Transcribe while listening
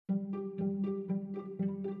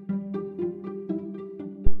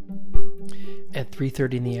At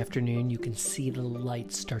 3:30 in the afternoon, you can see the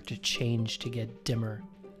lights start to change to get dimmer.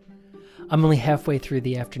 I'm only halfway through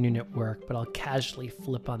the afternoon at work, but I'll casually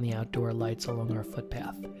flip on the outdoor lights along our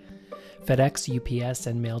footpath. FedEx, UPS,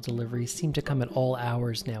 and mail deliveries seem to come at all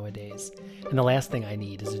hours nowadays, and the last thing I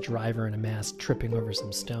need is a driver in a mask tripping over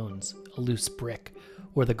some stones, a loose brick,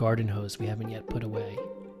 or the garden hose we haven't yet put away.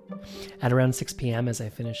 At around 6 p.m. as I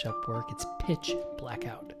finish up work, it's pitch black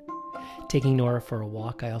out. Taking Nora for a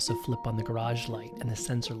walk, I also flip on the garage light and the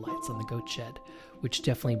sensor lights on the goat shed, which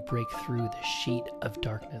definitely break through the sheet of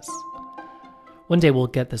darkness. One day we'll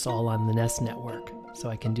get this all on the Nest network, so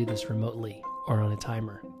I can do this remotely or on a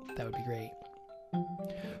timer. That would be great.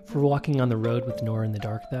 For walking on the road with Nora in the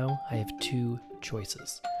dark, though, I have two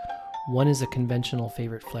choices. One is a conventional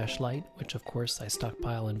favorite flashlight, which of course I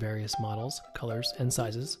stockpile in various models, colors, and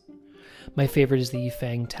sizes. My favorite is the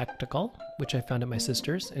Yifeng Tactical, which I found at my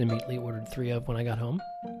sister's and immediately ordered 3 of when I got home.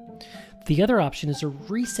 The other option is a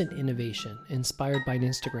recent innovation inspired by an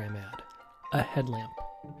Instagram ad, a headlamp.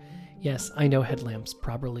 Yes, I know headlamps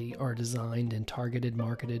properly are designed and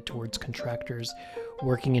marketed towards contractors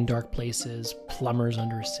working in dark places, plumbers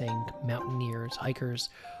under a sink, mountaineers, hikers,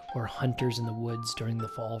 or hunters in the woods during the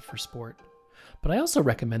fall for sport. But I also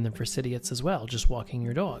recommend them for citiettes as well, just walking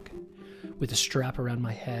your dog. With a strap around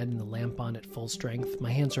my head and the lamp on at full strength,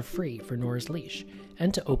 my hands are free for Nora's leash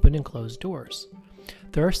and to open and close doors.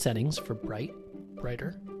 There are settings for bright,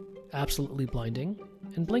 brighter, absolutely blinding,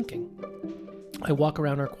 and blinking. I walk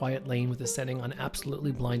around our quiet lane with a setting on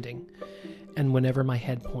absolutely blinding, and whenever my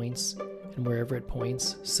head points, and wherever it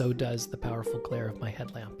points, so does the powerful glare of my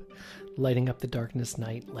headlamp, lighting up the darkness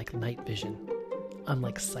night like night vision. I'm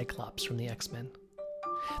like Cyclops from the X-Men.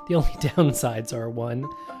 The only downsides are 1,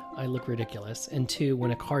 I look ridiculous, and 2,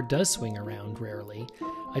 when a car does swing around rarely,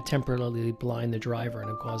 I temporarily blind the driver and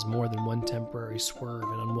have caused more than one temporary swerve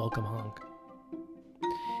and unwelcome honk.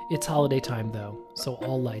 It's holiday time though, so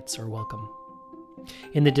all lights are welcome.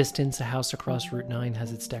 In the distance, a house across Route 9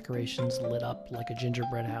 has its decorations lit up like a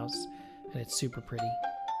gingerbread house, and it's super pretty.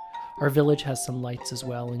 Our village has some lights as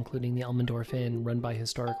well, including the Elmendorf Inn, run by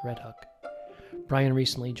historic Red Hook. Brian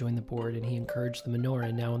recently joined the board, and he encouraged the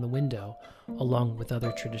menorah now in the window, along with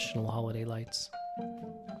other traditional holiday lights.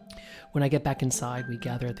 When I get back inside, we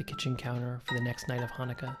gather at the kitchen counter for the next night of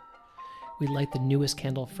Hanukkah. We light the newest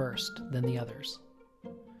candle first, then the others.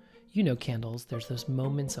 You know candles, there's those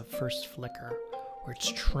moments of first flicker, where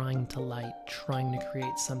it's trying to light, trying to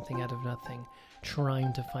create something out of nothing,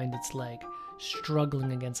 trying to find its leg,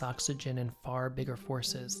 struggling against oxygen and far bigger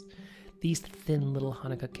forces. These thin little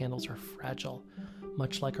Hanukkah candles are fragile,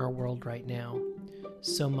 much like our world right now.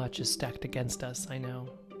 So much is stacked against us, I know.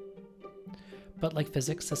 But like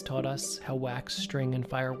physics has taught us how wax, string, and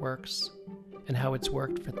fire works, and how it's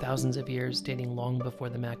worked for thousands of years, dating long before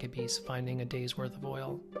the Maccabees finding a day's worth of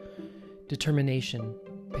oil, determination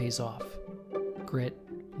pays off. Grit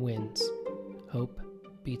wins. Hope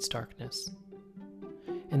beats darkness.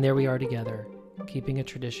 And there we are together, keeping a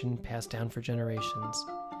tradition passed down for generations,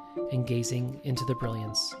 and gazing into the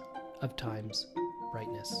brilliance of time's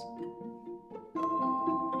brightness.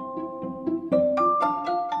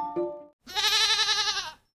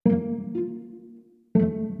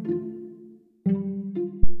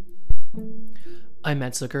 I'm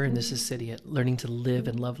Matt Zucker, and this is Cityiot, learning to live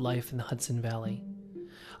and love life in the Hudson Valley.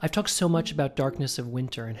 I've talked so much about darkness of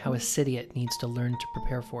winter and how a Cityiot needs to learn to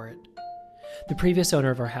prepare for it. The previous owner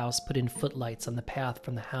of our house put in footlights on the path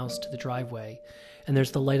from the house to the driveway, and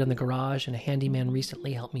there's the light on the garage, and a handyman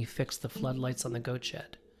recently helped me fix the floodlights on the goat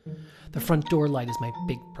shed. The front door light is my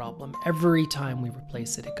big problem. Every time we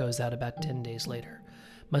replace it, it goes out about 10 days later.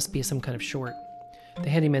 Must be some kind of short. The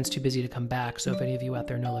handyman's too busy to come back, so if any of you out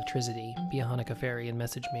there know electricity, be a Hanukkah fairy and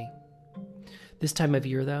message me. This time of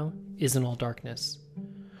year, though, isn't all darkness.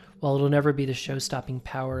 While it'll never be the show-stopping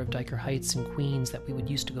power of Dyker Heights and Queens that we would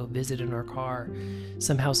used to go visit in our car,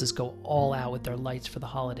 some houses go all out with their lights for the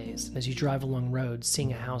holidays, and as you drive along roads,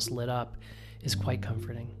 seeing a house lit up is quite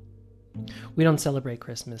comforting. We don't celebrate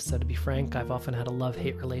Christmas, so to be frank, I've often had a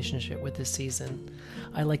love-hate relationship with this season.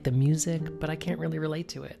 I like the music, but I can't really relate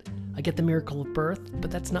to it. I get the miracle of birth,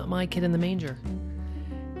 but that's not my kid in the manger.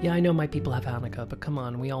 Yeah, I know my people have Hanukkah, but come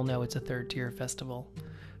on, we all know it's a third-tier festival.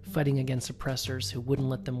 Fighting against oppressors who wouldn't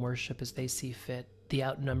let them worship as they see fit, the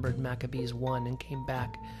outnumbered Maccabees won and came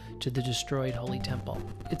back to the destroyed Holy Temple.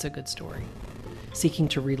 It's a good story. Seeking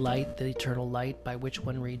to relight the eternal light by which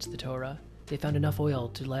one reads the Torah, they found enough oil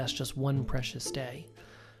to last just one precious day.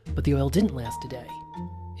 But the oil didn't last a day.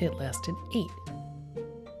 It lasted 8.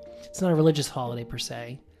 It's not a religious holiday per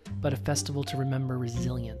se, but a festival to remember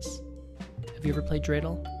resilience. Have you ever played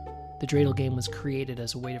dreidel? The dreidel game was created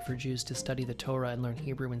as a way for Jews to study the Torah and learn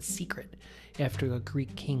Hebrew in secret after a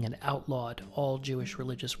Greek king had outlawed all Jewish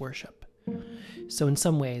religious worship. So in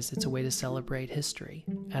some ways, it's a way to celebrate history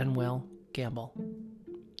and, well, gamble.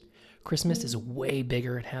 Christmas is a way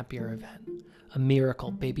bigger and happier event. A miracle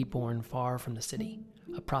baby born far from the city.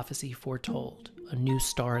 A prophecy foretold. A new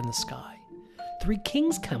star in the sky. 3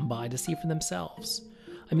 kings come by to see for themselves.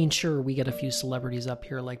 I mean, sure, we get a few celebrities up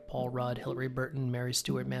here like Paul Rudd, Hillary Burton, Mary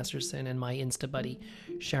Stuart Masterson, and my Insta buddy,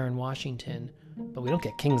 Sharon Washington, but we don't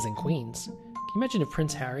get kings and queens. Can you imagine if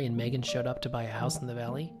Prince Harry and Meghan showed up to buy a house in the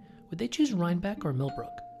Valley? Would they choose Rhinebeck or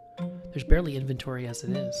Millbrook? There's barely inventory as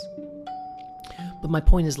it is. But my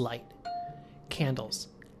point is light. Candles.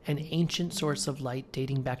 An ancient source of light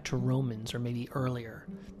dating back to Romans or maybe earlier.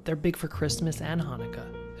 They're big for Christmas and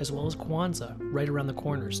Hanukkah, as well as Kwanzaa, right around the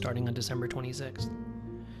corner starting on December 26th.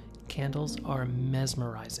 Candles are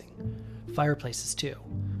mesmerizing. Fireplaces, too.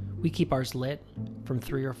 We keep ours lit from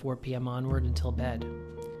 3 or 4 p.m. onward until bed.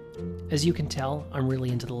 As you can tell, I'm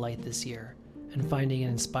really into the light this year and finding it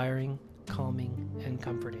inspiring, calming, and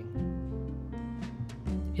comforting.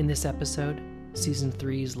 In this episode, Season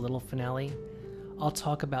 3's little finale, I'll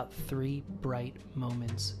talk about 3 bright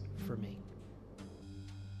moments for me.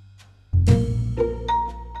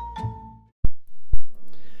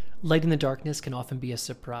 Light in the darkness can often be a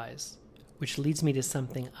surprise, which leads me to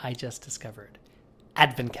something I just discovered.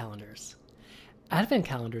 Advent calendars. Advent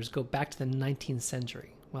calendars go back to the 19th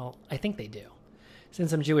century. Well, I think they do.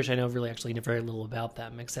 Since I'm Jewish, I know really actually very little about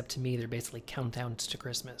them, except to me they're basically countdowns to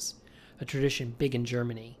Christmas, a tradition big in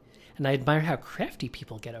Germany, and I admire how crafty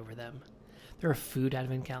people get over them. There are food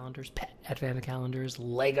advent calendars, pet advent calendars,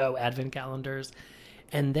 Lego advent calendars,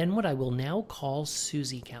 and then what I will now call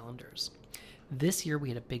Susie calendars. This year we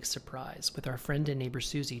had a big surprise with our friend and neighbor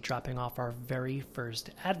Susie dropping off our very first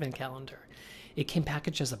advent calendar. It came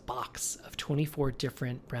packaged as a box of 24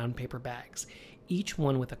 different brown paper bags, each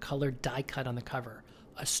one with a colored die cut on the cover,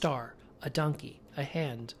 a star, a donkey, a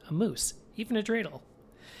hand, a moose, even a dreidel.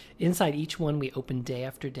 Inside each one we opened day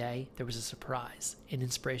after day, there was a surprise, an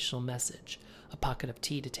inspirational message, a pocket of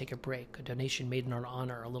tea to take a break, a donation made in our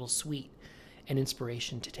honor, a little sweet, an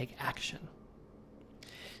inspiration to take action.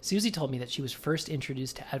 Susie told me that she was first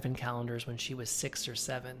introduced to advent calendars when she was 6 or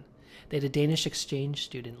 7. They had a Danish exchange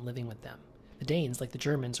student living with them. The Danes, like the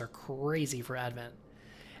Germans, are crazy for Advent.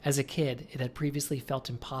 As a kid, it had previously felt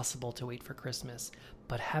impossible to wait for Christmas,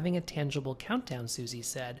 but having a tangible countdown, Susie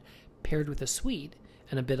said, paired with a sweet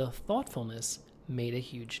and a bit of thoughtfulness, made a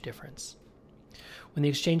huge difference. When the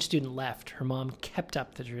exchange student left, her mom kept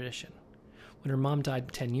up the tradition. When her mom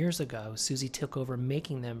died 10 years ago, Susie took over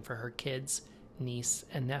making them for her kids, niece,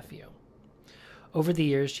 and nephew. Over the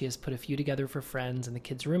years, she has put a few together for friends and the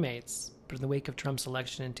kids' roommates, but in the wake of Trump's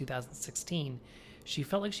election in 2016, she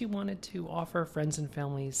felt like she wanted to offer friends and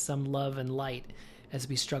family some love and light as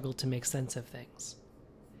we struggled to make sense of things.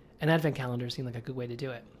 An advent calendar seemed like a good way to do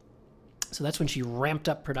it. So that's when she ramped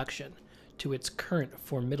up production to its current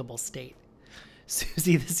formidable state.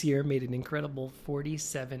 Susie this year made an incredible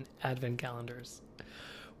 47 advent calendars.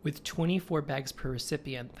 With 24 bags per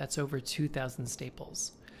recipient, that's over 2,000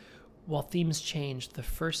 staples. While themes change, the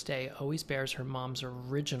first day always bears her mom's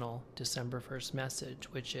original December 1st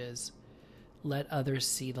message, which is, "Let others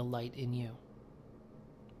see the light in you."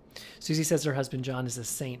 Susie says her husband John is a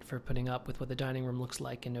saint for putting up with what the dining room looks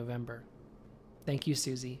like in November. Thank you,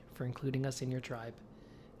 Susie, for including us in your tribe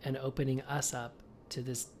and opening us up to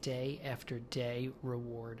this day after day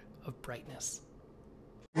reward of brightness.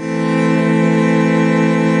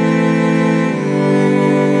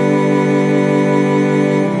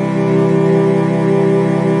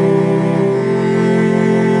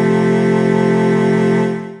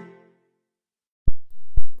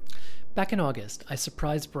 Back in August, I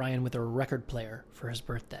surprised Brian with a record player for his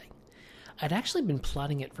birthday. I'd actually been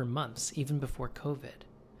plotting it for months, even before COVID.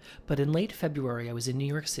 But in late February, I was in New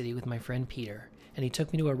York City with my friend Peter, and he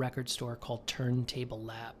took me to a record store called Turntable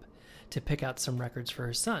Lab to pick out some records for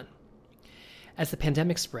his son. As the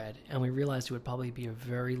pandemic spread, and we realized it would probably be a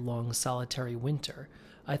very long, solitary winter,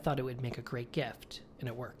 I thought it would make a great gift, and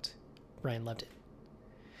it worked. Brian loved it.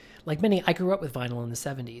 Like many, I grew up with vinyl in the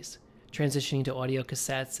 70s, transitioning to audio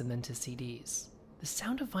cassettes and then to CDs. The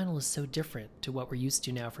sound of vinyl is so different to what we're used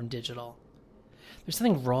to now from digital. There's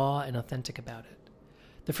something raw and authentic about it.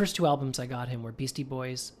 The first 2 albums I got him were Beastie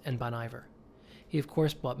Boys and Bon Iver. He, of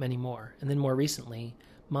course, bought many more, and then more recently,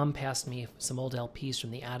 Mom passed me some old LPs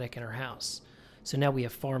from the attic in her house, so now we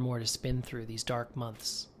have far more to spin through these dark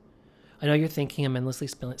months. I know you're thinking I'm endlessly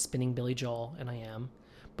spinning Billy Joel, and I am,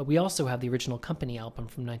 but we also have the original Company album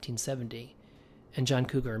from 1970, and John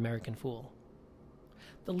Cougar, American Fool.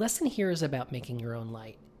 The lesson here is about making your own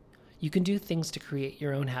light. You can do things to create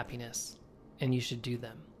your own happiness, and you should do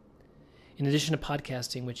them. In addition to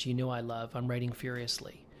podcasting, which you know I love, I'm writing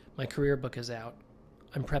furiously. My career book is out.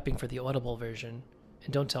 I'm prepping for the Audible version,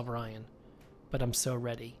 and don't tell Brian, but I'm so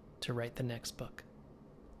ready to write the next book.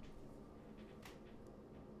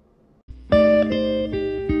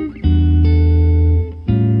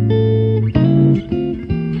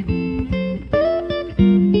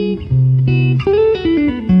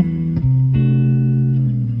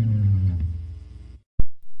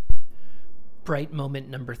 Bright moment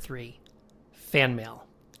number 3, fan mail.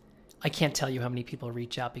 I can't tell you how many people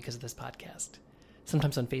reach out because of this podcast.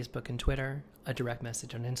 Sometimes on Facebook and Twitter, a direct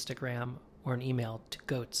message on Instagram, or an email to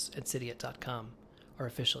goats@cidiot.com, our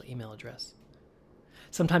official email address.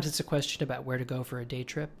 Sometimes it's a question about where to go for a day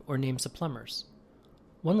trip or names of plumbers.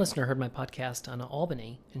 One listener heard my podcast on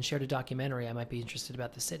Albany and shared a documentary I might be interested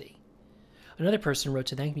about the city. Another person wrote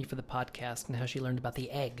to thank me for the podcast and how she learned about the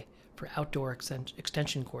egg for outdoor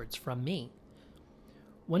extension cords from me.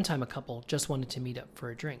 One time a couple just wanted to meet up for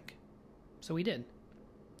a drink, so we did.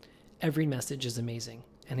 Every message is amazing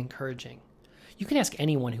and encouraging. You can ask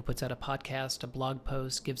anyone who puts out a podcast, a blog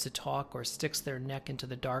post, gives a talk, or sticks their neck into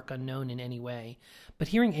the dark unknown in any way, but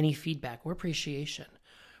hearing any feedback or appreciation,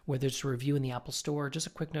 whether it's a review in the Apple Store or just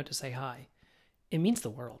a quick note to say hi, it means the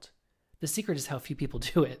world. The secret is how few people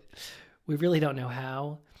do it. We really don't know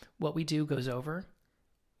how. What we do goes over.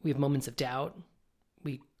 We have moments of doubt.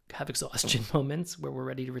 We have exhaustion moments where we're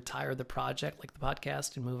ready to retire the project, like the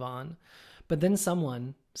podcast, and move on. But then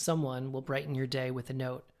someone will brighten your day with a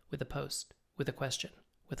note, with a post, with a question,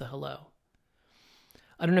 with a hello.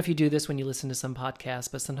 I don't know if you do this when you listen to some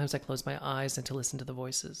podcasts, but sometimes I close my eyes and to listen to the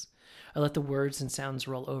voices. I let the words and sounds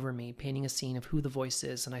roll over me, painting a scene of who the voice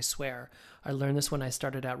is, and I swear, I learned this when I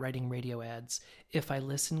started out writing radio ads. If I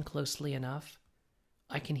listen closely enough,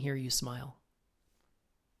 I can hear you smile.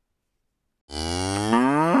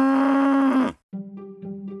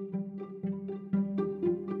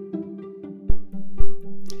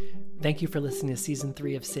 Thank you for listening to Season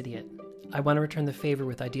 3 of Cidiot. I want to return the favor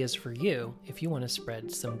with ideas for you if you want to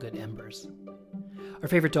spread some good embers. Our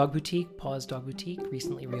favorite dog boutique, Paws Dog Boutique,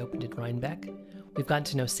 recently reopened in Rhinebeck. We've gotten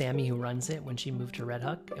to know Sammy, who runs it, when she moved to Red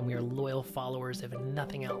Hook, and we are loyal followers if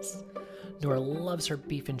nothing else. Nora loves her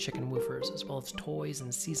beef and chicken woofers, as well as toys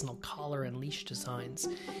and seasonal collar and leash designs.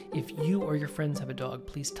 If you or your friends have a dog,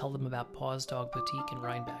 please tell them about Paws Dog Boutique in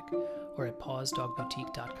Rhinebeck, or at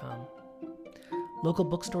pawsdogboutique.com. Local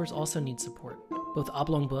bookstores also need support. Both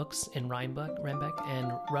Oblong Books in Rhinebeck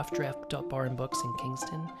and Rough Draft Bar and Books in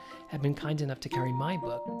Kingston have been kind enough to carry my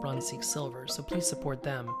book, Bronze Seek Silver, so please support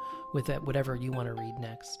them with whatever you want to read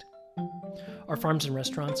next. Our farms and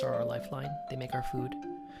restaurants are our lifeline. They make our food.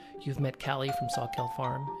 You've met Callie from Sawkill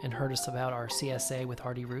Farm and heard us about our CSA with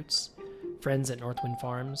Hardy Roots, friends at Northwind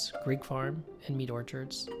Farms, Grieg Farm, and Meat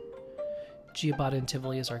Orchards. Ciabatta in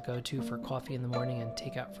Tivoli is our go-to for coffee in the morning and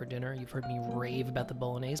takeout for dinner. You've heard me rave about the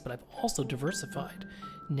bolognese, but I've also diversified,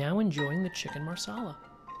 now enjoying the chicken marsala.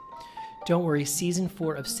 Don't worry, Season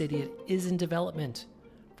 4 of Cidiot is in development.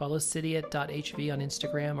 Follow cidiot.hv on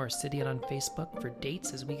Instagram or Cidiot on Facebook for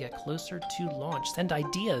dates as we get closer to launch. Send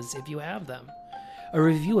ideas if you have them. A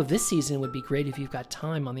review of this season would be great if you've got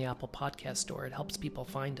time on the Apple Podcast Store. It helps people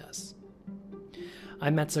find us.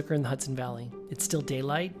 I'm Matt Zucker in the Hudson Valley. It's still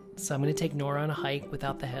daylight, so I'm going to take Nora on a hike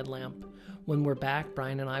without the headlamp. When we're back,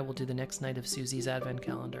 Brian and I will do the next night of Susie's Advent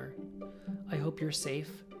Calendar. I hope you're safe,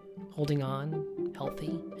 holding on,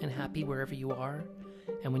 healthy, and happy wherever you are.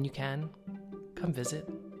 And when you can, come visit.